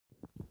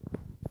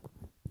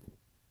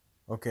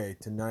Okay,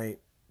 tonight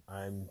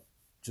I'm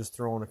just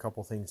throwing a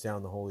couple things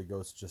down. The Holy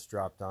Ghost just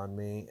dropped on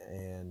me,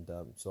 and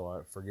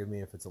forgive me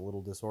if it's a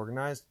little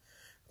disorganized.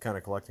 I'm kind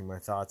of collecting my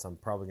thoughts. I'm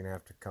probably going to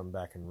have to come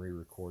back and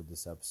re-record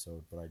this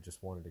episode, but I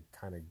just wanted to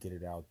kind of get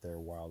it out there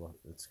while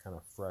it's kind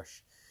of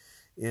fresh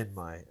in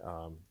my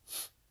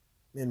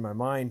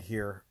mind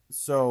here.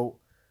 So,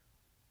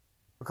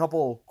 a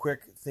couple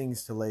quick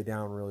things to lay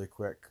down really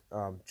quick.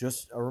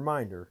 Just a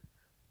reminder.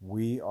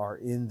 We are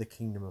in the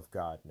kingdom of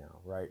God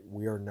now, right?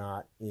 We are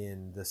not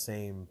in the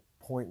same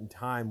point in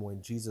time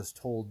when Jesus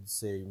told,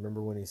 say,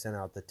 remember when he sent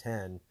out the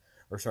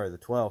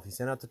 12, he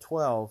sent out the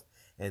 12,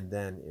 and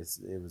then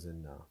it was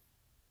in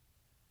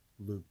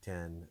Luke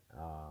 10,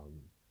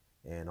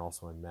 and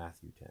also in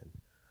Matthew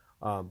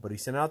 10. But he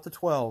sent out the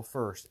 12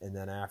 first, and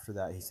then after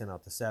that he sent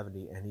out the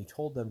 70, and he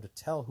told them to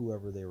tell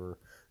whoever they were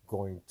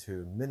going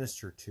to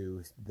minister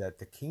to that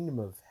the kingdom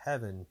of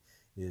heaven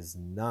is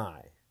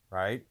nigh,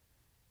 right?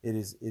 It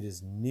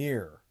is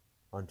near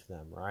unto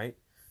them, right?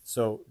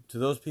 So to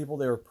those people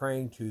they were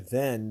praying to,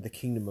 then the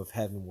kingdom of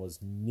heaven was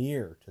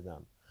near to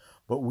them.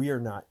 But we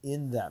are not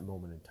in that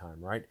moment in time,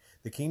 right?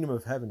 The kingdom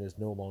of heaven is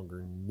no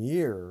longer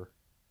near.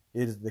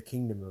 The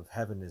kingdom of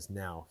heaven is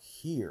now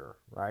here,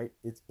 right?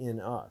 It's in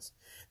us.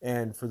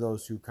 And for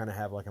those who kind of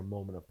have like a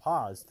moment of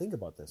pause, think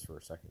about this for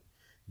a second.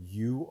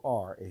 You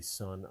are a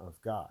son of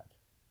God.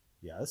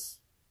 Yes?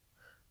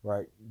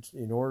 Right?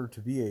 In order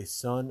to be a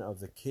son of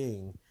the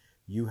king,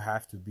 you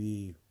have to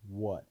be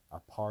what?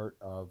 A part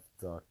of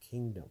the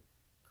kingdom,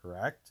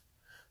 correct?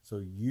 So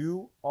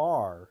you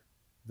are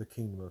the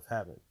kingdom of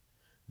heaven.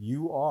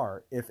 You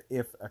are,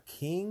 if a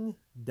king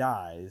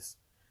dies,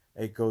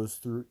 it goes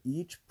through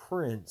each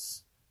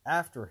prince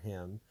after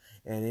him,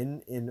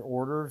 and in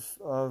order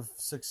of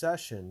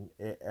succession,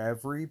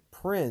 every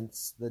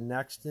prince, the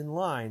next in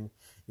line,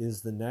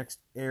 is the next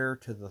heir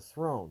to the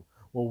throne.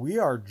 Well, we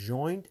are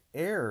joint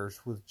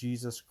heirs with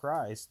Jesus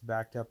Christ,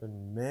 backed up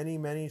in many,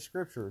 many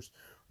scriptures.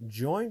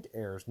 Joint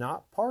heirs,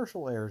 not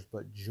partial heirs,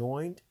 but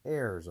joint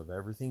heirs of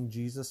everything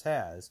Jesus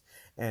has,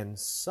 and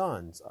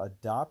sons,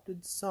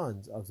 adopted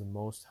sons of the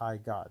Most High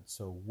God.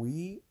 So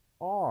we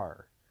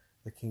are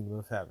the kingdom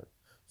of heaven.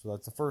 So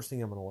that's the first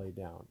thing I'm going to lay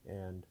down.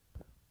 And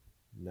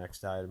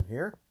next item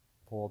here,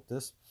 pull up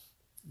this.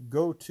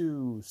 Go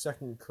to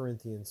 2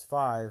 Corinthians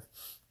 5,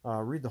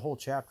 read the whole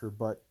chapter,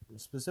 but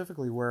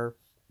specifically where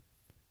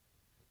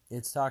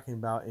it's talking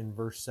about in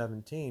verse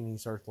 17, he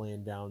starts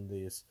laying down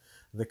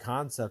the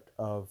concept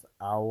of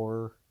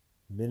our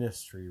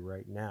ministry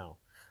right now,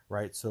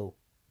 right? So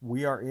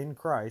we are in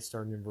Christ,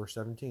 starting in verse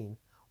 17.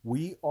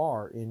 We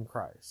are in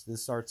Christ.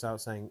 This starts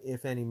out saying,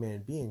 if any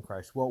man be in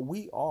Christ. Well,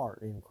 we are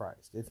in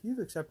Christ. If you've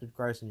accepted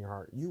Christ in your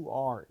heart, you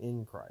are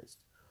in Christ.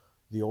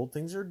 The old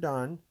things are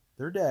done.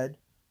 They're dead.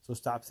 So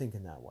stop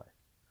thinking that way.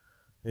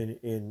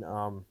 In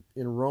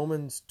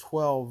Romans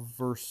 12,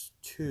 verse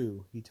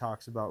 2, he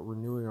talks about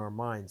renewing our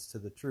minds to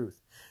the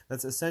truth.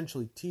 That's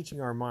essentially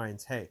teaching our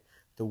minds, hey,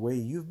 the way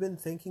you've been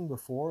thinking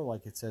before,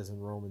 like it says in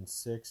Romans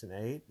 6 and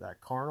 8,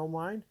 that carnal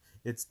mind,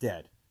 it's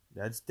dead.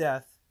 That's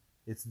death.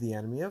 It's the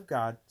enemy of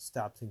God.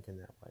 Stop thinking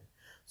that way.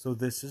 So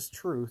this is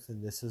truth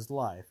and this is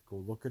life. Go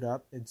look it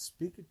up and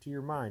speak it to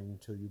your mind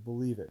until you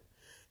believe it.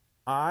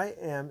 I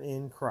am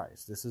in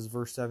Christ. This is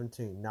verse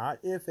 17. Not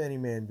if any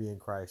man be in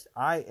Christ.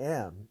 I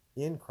am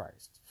in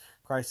Christ.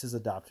 Christ has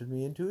adopted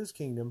me into his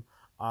kingdom.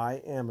 I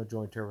am a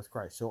joint heir with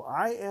Christ. So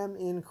I am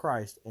in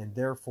Christ, and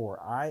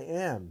therefore I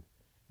am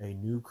a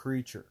new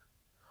creature.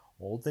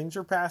 Old things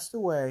are passed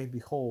away.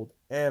 Behold,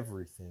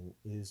 everything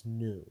is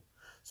new.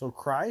 So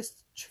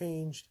Christ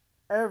changed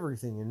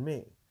everything in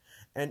me.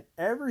 And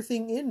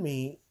everything in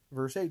me,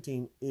 verse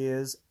 18,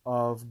 is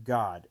of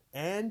God.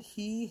 And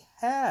he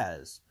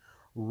has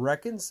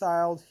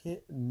reconciled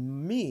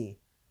me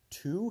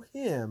to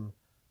him.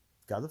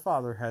 God the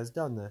Father has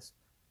done this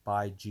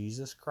by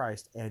Jesus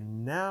Christ,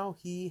 and now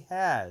he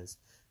has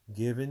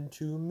given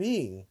to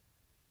me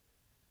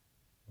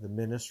the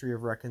ministry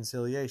of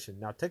reconciliation.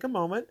 Now take a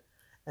moment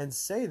and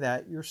say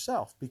that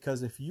yourself,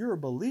 because if you're a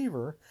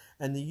believer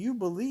and you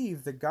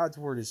believe that God's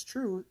word is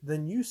true,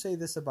 then you say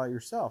this about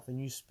yourself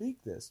and you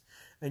speak this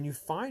and you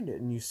find it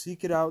and you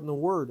seek it out in the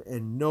word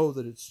and know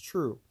that it's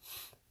true.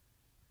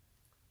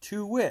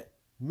 To wit,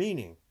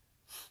 meaning,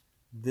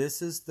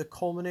 this is the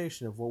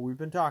culmination of what we've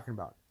been talking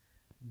about.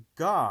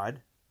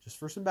 God, just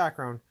for some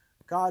background,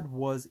 God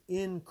was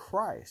in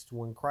Christ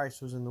when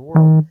Christ was in the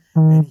world.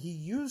 And he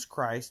used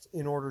Christ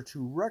in order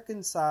to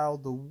reconcile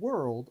the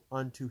world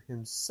unto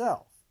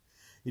himself.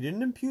 He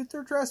didn't impute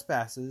their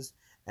trespasses,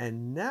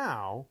 and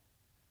now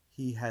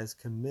he has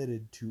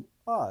committed to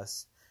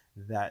us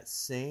that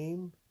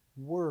same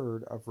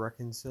word of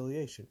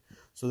reconciliation.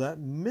 So that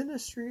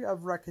ministry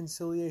of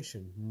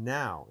reconciliation,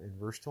 now in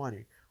verse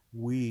 20,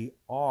 we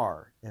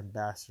are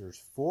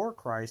ambassadors for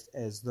Christ,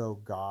 as though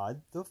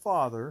God the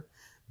Father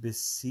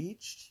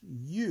beseeched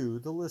you,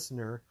 the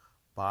listener,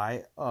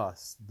 by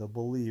us, the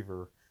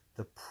believer,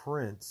 the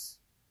Prince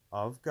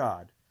of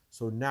God.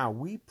 So now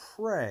we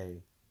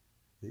pray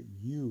that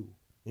you,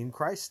 in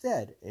Christ's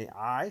stead,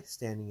 I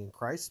standing in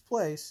Christ's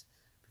place,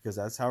 because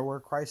that's where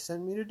Christ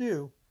sent me to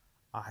do,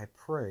 I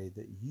pray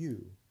that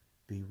you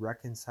be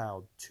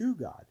reconciled to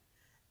God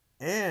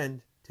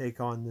and take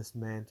on this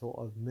mantle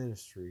of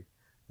ministry,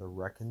 the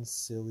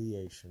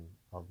reconciliation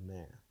of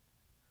man.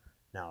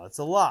 Now, it's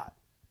a lot.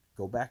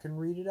 Go back and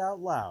read it out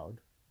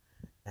loud,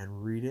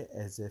 and read it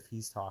as if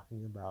he's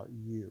talking about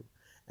you.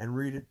 And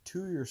read it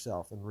to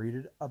yourself, and read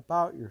it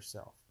about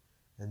yourself.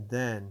 And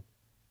then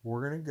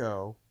we're going to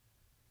go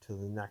to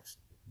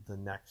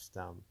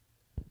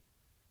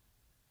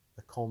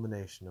the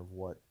culmination of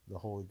what the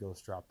Holy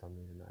Ghost dropped on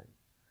me tonight.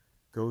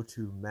 Go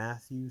to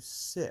Matthew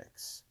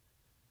 6,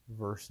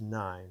 verse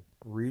 9,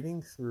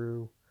 reading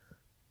through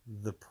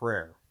the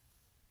prayer.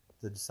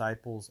 The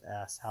disciples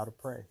asked how to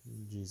pray.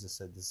 Jesus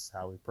said, this is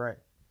how we pray.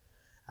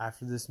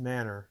 After this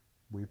manner,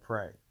 we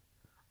pray.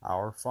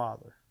 Our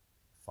Father,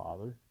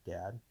 Father,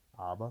 Dad,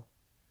 Abba,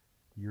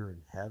 you're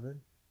in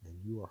heaven and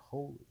you are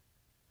holy.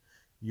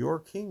 Your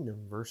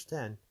kingdom, verse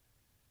 10,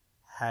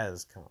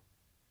 has come.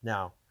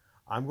 Now,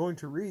 I'm going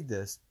to read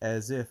this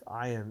as if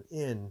I am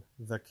in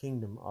the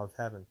kingdom of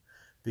heaven,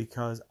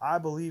 because I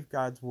believe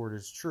God's word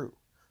is true.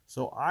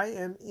 So I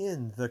am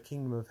in the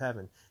kingdom of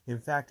heaven. In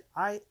fact,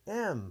 I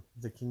am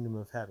the kingdom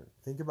of heaven.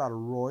 Think about a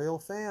royal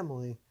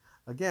family.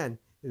 Again,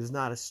 it is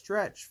not a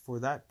stretch for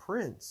that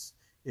prince,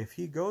 if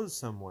he goes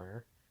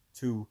somewhere,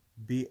 to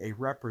be a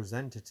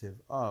representative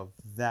of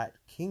that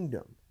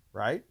kingdom,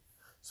 right?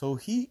 So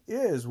he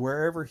is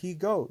wherever he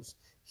goes.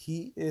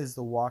 He is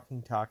the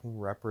walking, talking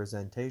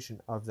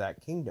representation of that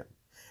kingdom.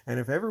 And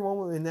if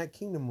everyone in that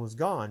kingdom was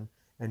gone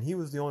and he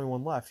was the only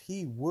one left,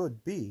 he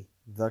would be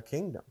the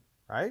kingdom,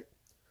 right?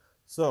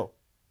 So,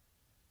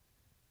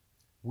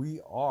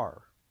 we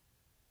are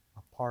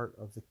a part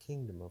of the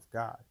kingdom of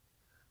God.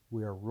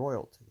 We are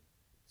royalty.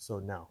 So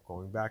now,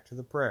 going back to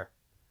the prayer,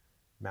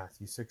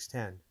 Matthew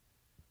 6:10,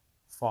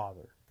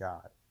 Father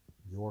God,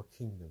 your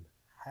kingdom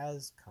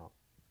has come.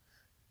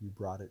 You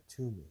brought it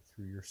to me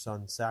through your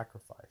Son's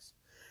sacrifice.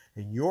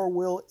 And your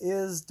will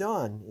is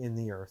done in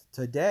the earth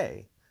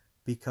today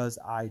because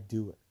I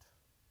do it.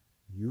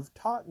 You've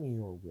taught me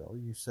your will.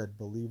 You said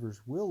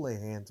believers will lay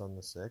hands on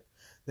the sick.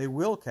 They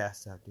will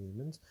cast out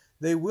demons.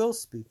 They will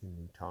speak in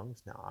new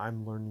tongues. Now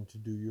I'm learning to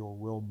do your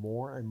will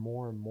more and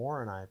more and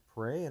more, and I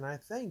pray and I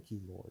thank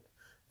you, Lord,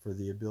 for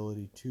the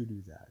ability to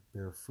do that.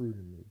 Bear fruit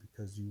in me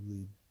because you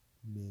lead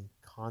me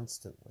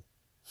constantly,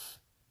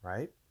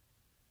 right?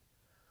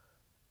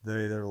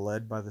 They that are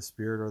led by the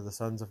Spirit are the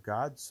sons of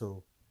God,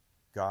 so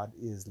God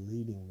is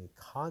leading me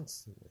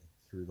constantly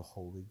through the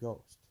Holy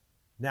Ghost.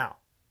 Now,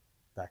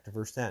 back to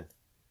verse 10.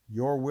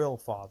 Your will,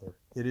 Father,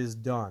 it is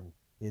done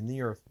in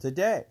the earth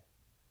today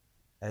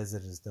as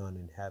it is done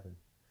in heaven,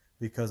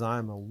 because I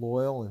am a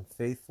loyal and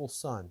faithful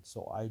son,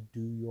 so I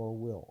do your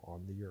will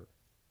on the earth.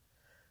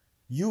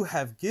 You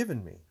have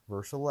given me,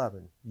 verse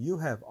 11, you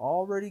have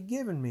already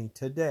given me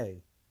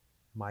today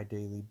my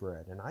daily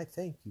bread, and I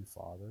thank you,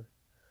 Father,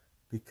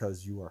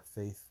 because you are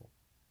faithful.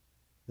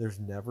 There's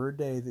never a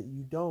day that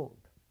you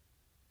don't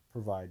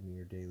provide me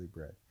your daily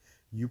bread.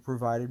 You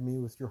provided me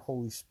with your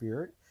Holy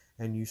Spirit,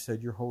 and you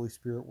said your Holy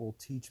Spirit will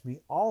teach me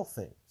all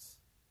things.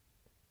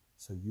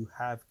 So you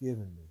have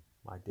given me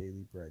my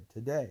daily bread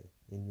today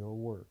in your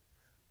word.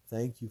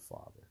 Thank you,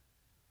 Father.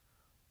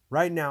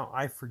 Right now,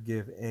 I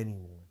forgive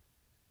anyone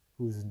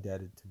who is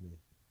indebted to me.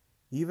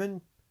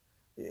 Even,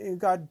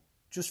 God,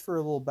 just for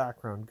a little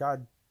background,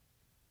 God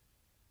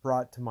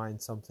brought to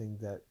mind something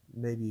that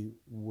maybe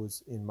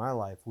was in my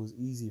life was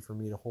easy for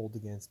me to hold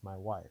against my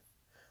wife.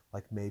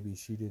 Like maybe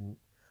she didn't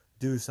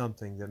do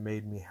something that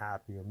made me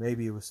happy, or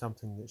maybe it was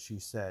something that she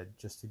said,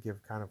 just to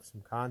give kind of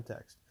some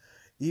context.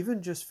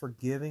 Even just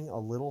forgiving a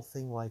little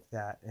thing like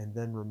that, and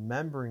then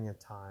remembering a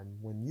time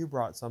when you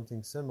brought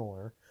something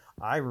similar.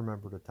 I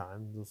remembered a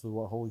time, this is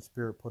what Holy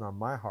Spirit put on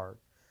my heart,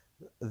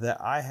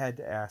 that I had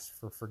to ask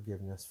for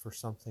forgiveness for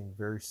something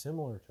very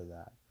similar to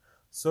that.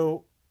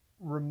 So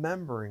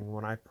remembering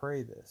when I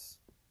pray this,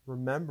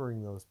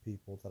 remembering those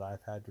people that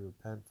I've had to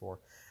repent for,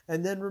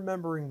 and then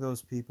remembering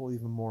those people,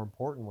 even more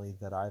importantly,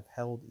 that I've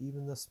held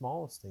even the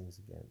smallest things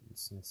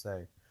against, and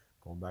say,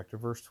 going back to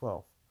verse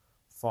 12,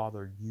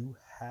 Father, you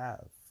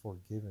have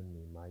forgiven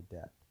me my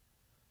debt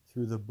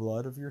through the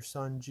blood of your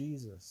Son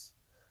Jesus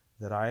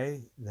that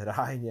I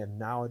am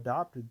now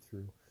adopted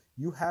through.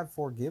 You have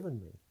forgiven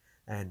me,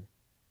 and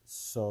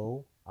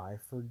so I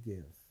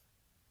forgive.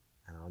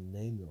 And I'll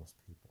name those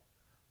people.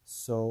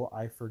 So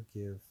I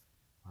forgive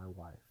my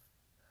wife.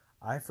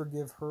 I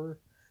forgive her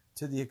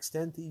to the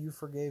extent that you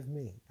forgave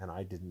me, and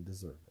I didn't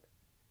deserve it.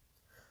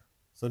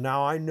 So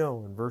now I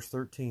know in verse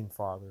 13,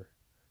 Father,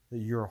 that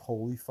you're a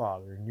holy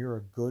Father, and you're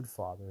a good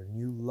Father, and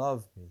you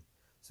love me,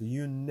 so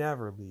you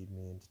never lead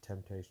me into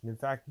temptation. In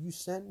fact, you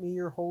sent me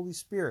your Holy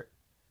Spirit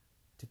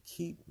to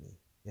keep me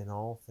in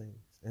all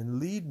things,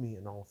 and lead me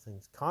in all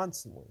things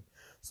constantly.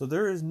 So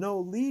there is no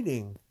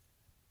leading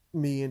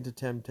me into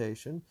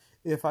temptation.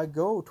 If I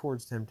go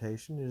towards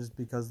temptation, it is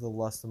because of the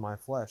lust of my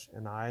flesh,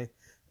 and I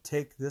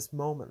take this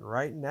moment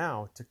right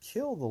now to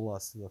kill the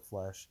lust of the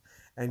flesh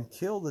and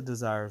kill the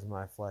desires of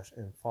my flesh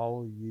and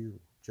follow you,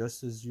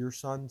 just as your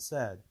Son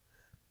said,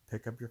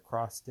 Pick up your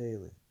cross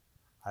daily.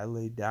 I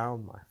lay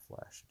down my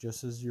flesh.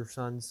 Just as your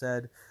son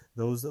said,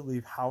 those that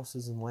leave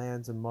houses and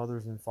lands and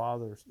mothers and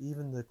fathers,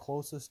 even the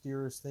closest,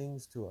 dearest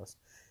things to us,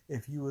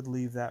 if you would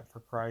leave that for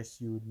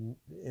Christ, you would,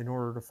 in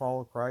order to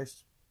follow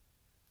Christ,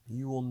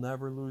 you will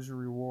never lose your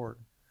reward.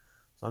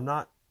 So I'm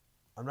not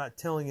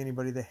telling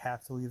anybody they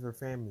have to leave their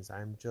families.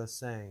 I'm just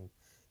saying,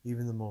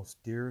 even the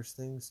most dearest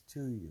things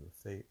to you,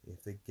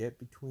 if they get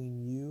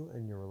between you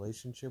and your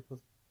relationship with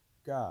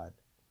God,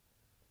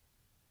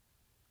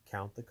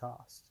 count the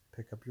cost.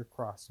 Pick up your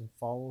cross and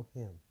follow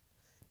him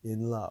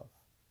in love.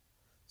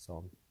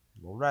 So,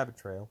 a little rabbit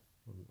trail.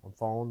 I'm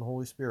following the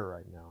Holy Spirit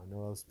right now. I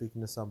know I was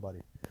speaking to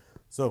somebody.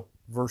 So,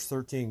 verse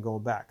 13,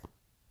 going back.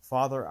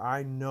 Father,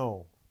 I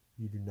know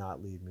you do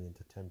not lead me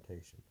into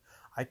temptation.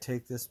 I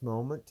take this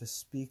moment to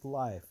speak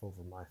life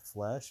over my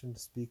flesh and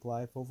to speak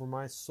life over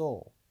my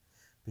soul,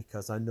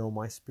 because I know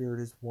my spirit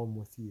is one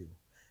with you,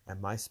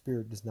 and my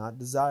spirit does not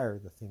desire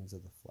the things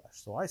of the flesh.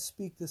 So I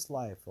speak this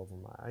life over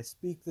I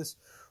speak this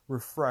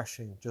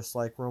refreshing, just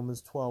like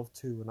Romans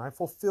 12:2, and I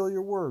fulfill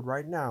your word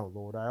right now,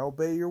 Lord. I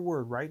obey your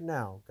word right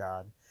now,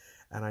 God,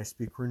 and I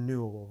speak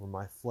renewal over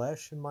my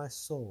flesh and my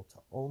soul to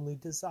only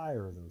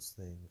desire those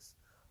things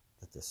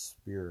that the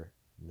Spirit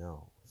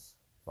knows,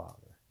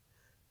 Father.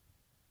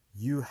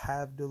 You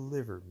have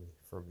delivered me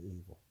from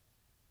evil.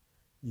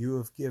 You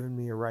have given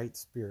me a right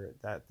spirit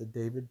that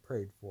David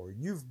prayed for.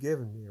 You've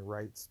given me a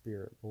right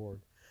spirit, Lord,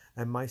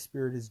 and my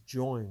spirit is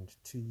joined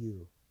to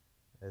you,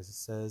 as it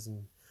says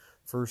in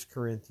 1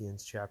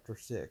 Corinthians chapter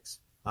 6.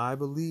 I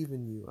believe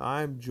in you.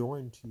 I am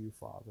joined to you,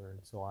 Father, and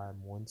so I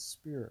am one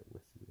spirit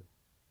with you.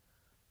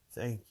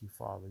 Thank you,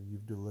 Father.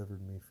 You've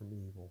delivered me from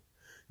evil.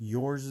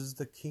 Yours is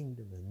the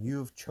kingdom, and you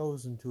have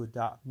chosen to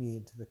adopt me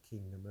into the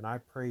kingdom, and I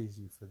praise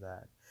you for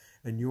that.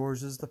 And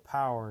yours is the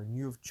power, and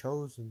you have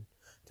chosen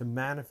to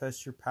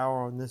manifest your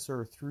power on this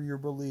earth through your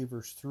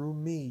believers, through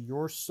me,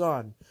 your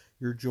Son,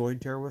 your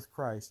joint heir with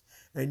Christ.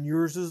 And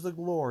yours is the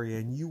glory,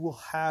 and you will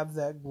have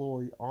that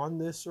glory on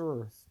this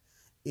earth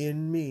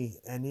in me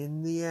and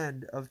in the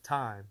end of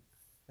time,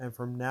 and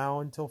from now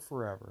until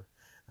forever.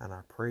 And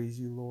I praise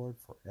you, Lord,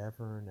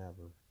 forever and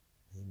ever.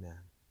 Amen.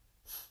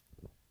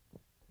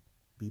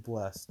 Be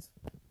blessed.